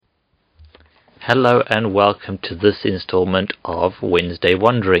Hello and welcome to this installment of Wednesday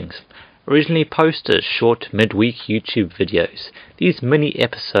Wanderings. Originally posted as short midweek YouTube videos, these mini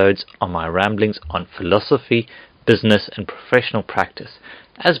episodes are my ramblings on philosophy, business and professional practice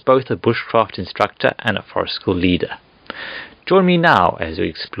as both a bushcraft instructor and a forest school leader. Join me now as we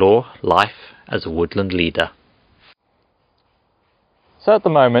explore life as a woodland leader. So at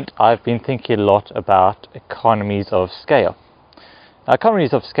the moment I've been thinking a lot about economies of scale. Now,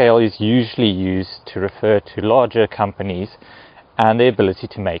 economies of scale is usually used to refer to larger companies and their ability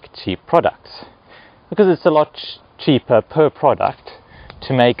to make cheap products, because it's a lot cheaper per product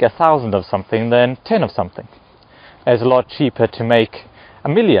to make 1,000 of something than 10 of something. It's a lot cheaper to make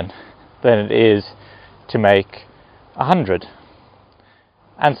 1,000,000 than it is to make 100,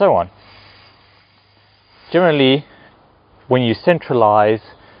 and so on. Generally, when you centralize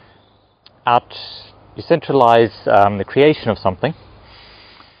the creation of something,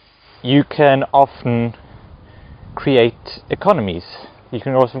 you can often create economies. You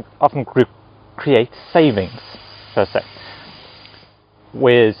can also often create savings, per se.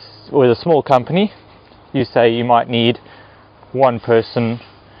 With a small company, you say you might need one person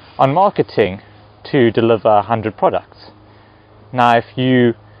on marketing to deliver 100 products. Now, if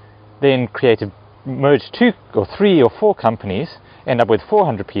you then merge 2 or 3 or 4 companies, end up with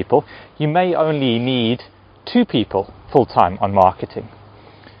 400 people, you may only need 2 people full-time on marketing.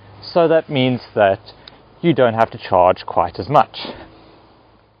 So that means that you don't have to charge quite as much.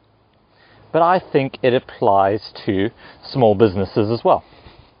 But I think it applies to small businesses as well,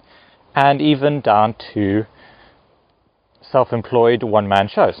 and even down to self-employed one-man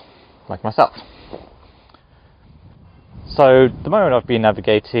shows like myself. So at the moment I've been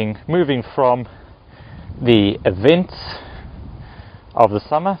navigating, moving from the events of the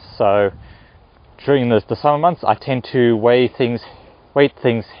summer. So during the summer months I tend to weight things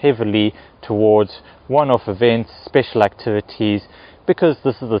heavily towards one-off events, special activities, because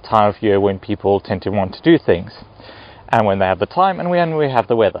this is the time of year when people tend to want to do things, and when they have the time and when we have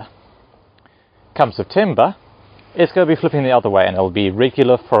the weather. Come September, it's going to be flipping the other way, and it'll be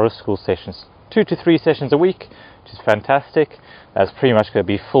regular forest school sessions, 2 to 3 sessions a week, which is fantastic. That's pretty much going to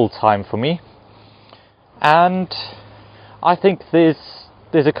be full-time for me, and I think there's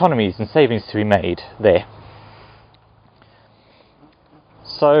economies and savings to be made there.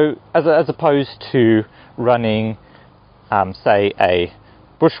 So as opposed to running, say, a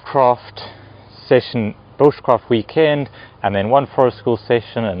bushcraft weekend, and then one forest school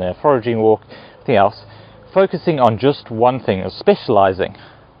session, and then a foraging walk, everything else, focusing on just one thing, or specializing,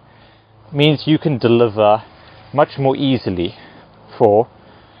 means you can deliver much more easily for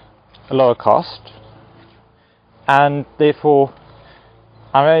a lower cost, and therefore,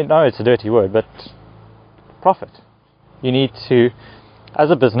 I know it's a dirty word, but profit. You need to, as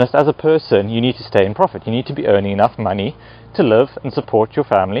a business, as a person, you need to stay in profit. You need to be earning enough money to live and support your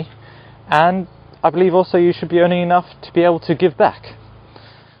family, and I believe also you should be earning enough to be able to give back.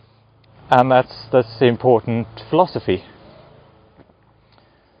 And that's the important philosophy.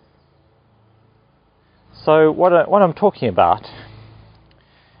 So what I'm talking about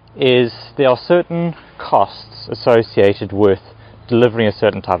is there are certain costs associated with delivering a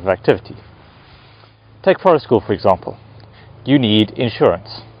certain type of activity. Take forest school, for example. You need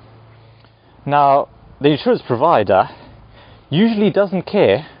insurance. Now, the insurance provider usually doesn't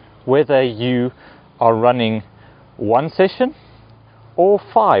care whether you are running 1 session or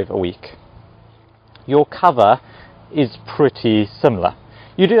 5 a week. Your cover is pretty similar.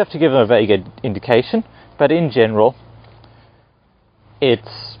 You do have to give them a very good indication, but in general,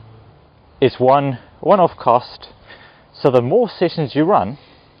 it's one-off cost. So the more sessions you run,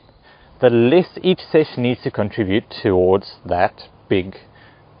 the less each session needs to contribute towards that big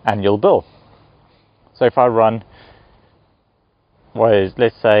annual bill. So if I run,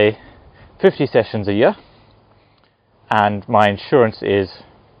 let's say 50 sessions a year, and my insurance is,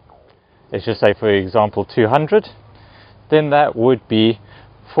 let's just say for example 200, then that would be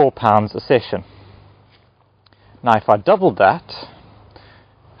 £4 a session. Now if I doubled that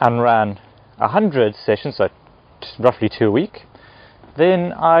and ran 100 sessions, so roughly 2 a week,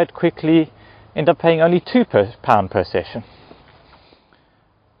 then I'd quickly end up paying only £2 per session.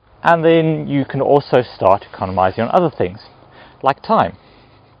 And then you can also start economizing on other things, like time.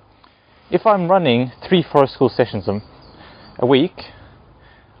 If I'm running 3 forest school sessions a week,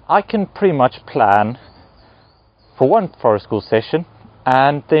 I can pretty much plan for 1 forest school session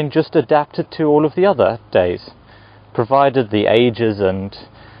and then just adapt it to all of the other days, provided the ages and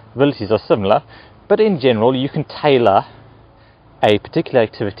abilities are similar. But in general, you can tailor a particular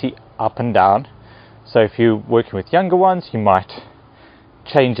activity up and down. So if you're working with younger ones, you might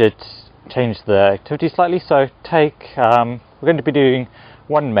change it change the activity slightly. So we're going to be doing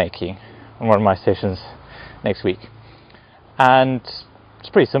wand making on one of my sessions next week, and it's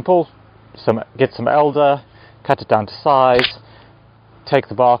pretty simple. Get some elder, cut it down to size, take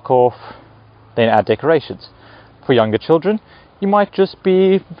the bark off, then add decorations. For younger children, you might just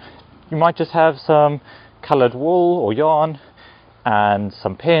have some coloured wool or yarn and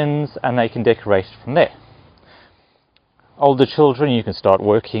some pens, and they can decorate from there. Older children, you can start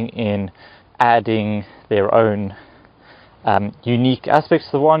working in adding their own unique aspects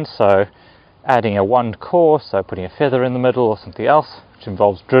to the wand, so adding a wand core, so putting a feather in the middle or something else, which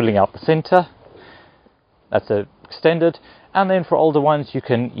involves drilling out the centre. That's extended. And then for older ones, you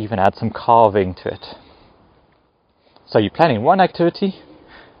can even add some carving to it. So you're planning one activity,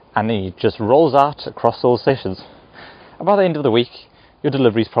 and then it just rolls out across all sessions. And by the end of the week, your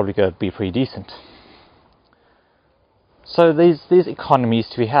delivery is probably going to be pretty decent. So there's economies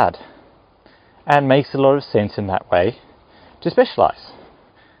to be had, and makes a lot of sense in that way to specialise,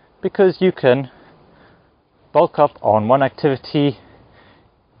 because you can bulk up on one activity,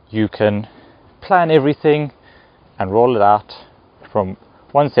 you can plan everything and roll it out from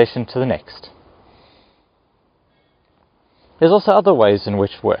one session to the next. There's also other ways in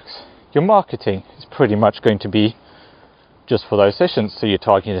which it works. Your marketing is pretty much going to be just for those sessions. So you're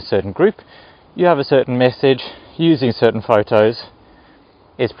targeting a certain group, you have a certain message, using certain photos.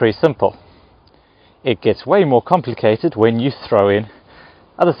 It's pretty simple. It gets way more complicated when you throw in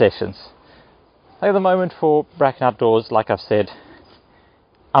other sessions. At the moment for Bracken Outdoors, like I've said,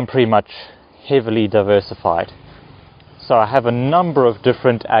 I'm pretty much heavily diversified. So I have a number of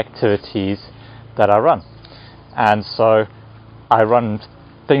different activities that I run. And so I run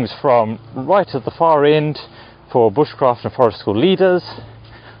things from right at the far end for bushcraft and forest school leaders,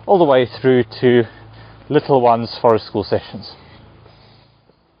 all the way through to little ones forest school sessions.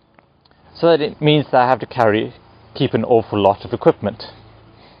 So that it means that I have to keep an awful lot of equipment.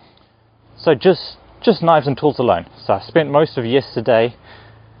 So just knives and tools alone. So I spent most of yesterday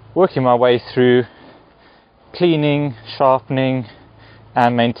working my way through cleaning, sharpening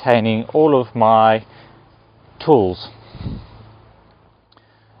and maintaining all of my tools.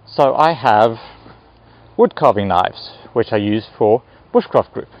 So I have wood carving knives, which I use for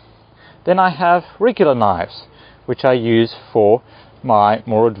bushcraft group. Then I have regular knives, which I use for my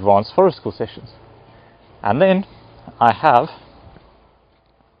more advanced forest school sessions. And then I have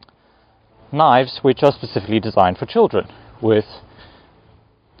knives which are specifically designed for children, with,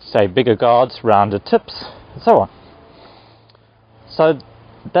 say, bigger guards, rounded tips, and so on. So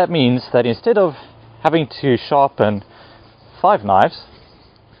that means that instead of having to sharpen 5 knives,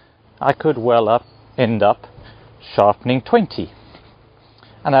 I could end up sharpening 20.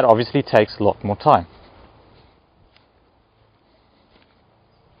 And that obviously takes a lot more time.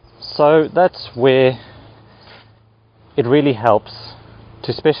 So that's where it really helps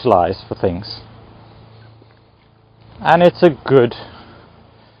to specialize for things. And it's a good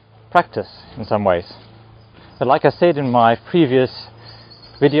practice in some ways. But like I said in my previous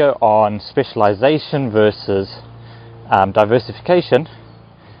video on specialization versus diversification,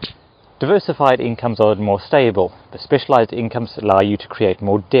 diversified incomes are more stable, but specialized incomes allow you to create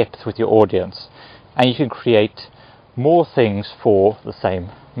more depth with your audience, and you can create more things for the same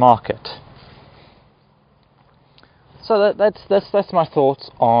market. So that's my thoughts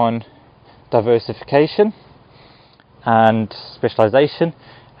on diversification and specialization,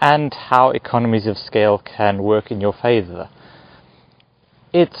 and how economies of scale can work in your favor.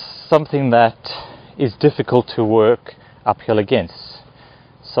 It's something that is difficult to work uphill against.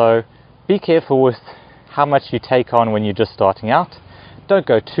 So be careful with how much you take on when you're just starting out. Don't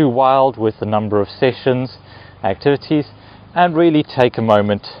go too wild with the number of sessions, activities, and really take a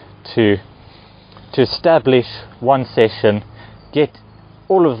moment to establish one session, get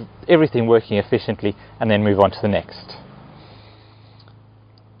everything working efficiently, and then move on to the next.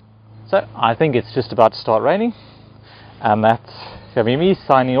 So I think it's just about to start raining, and that's going to be me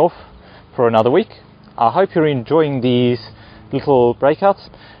signing off for another week. I hope you're enjoying these little breakouts.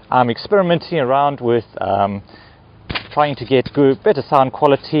 I'm experimenting around with trying to get better sound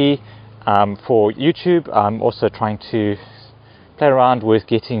quality for YouTube. I'm also trying to play around with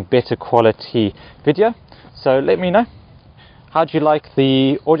getting better quality video. So let me know, how do you like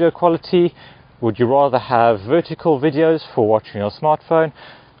the audio quality? Would you rather have vertical videos for watching your smartphone,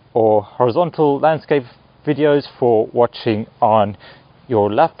 or horizontal landscape videos for watching on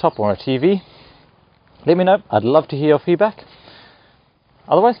your laptop or a TV? Let me know. I'd love to hear your feedback.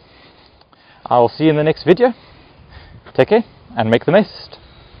 Otherwise, I'll see you in the next video. Take care and make the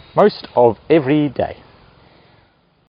most of every day.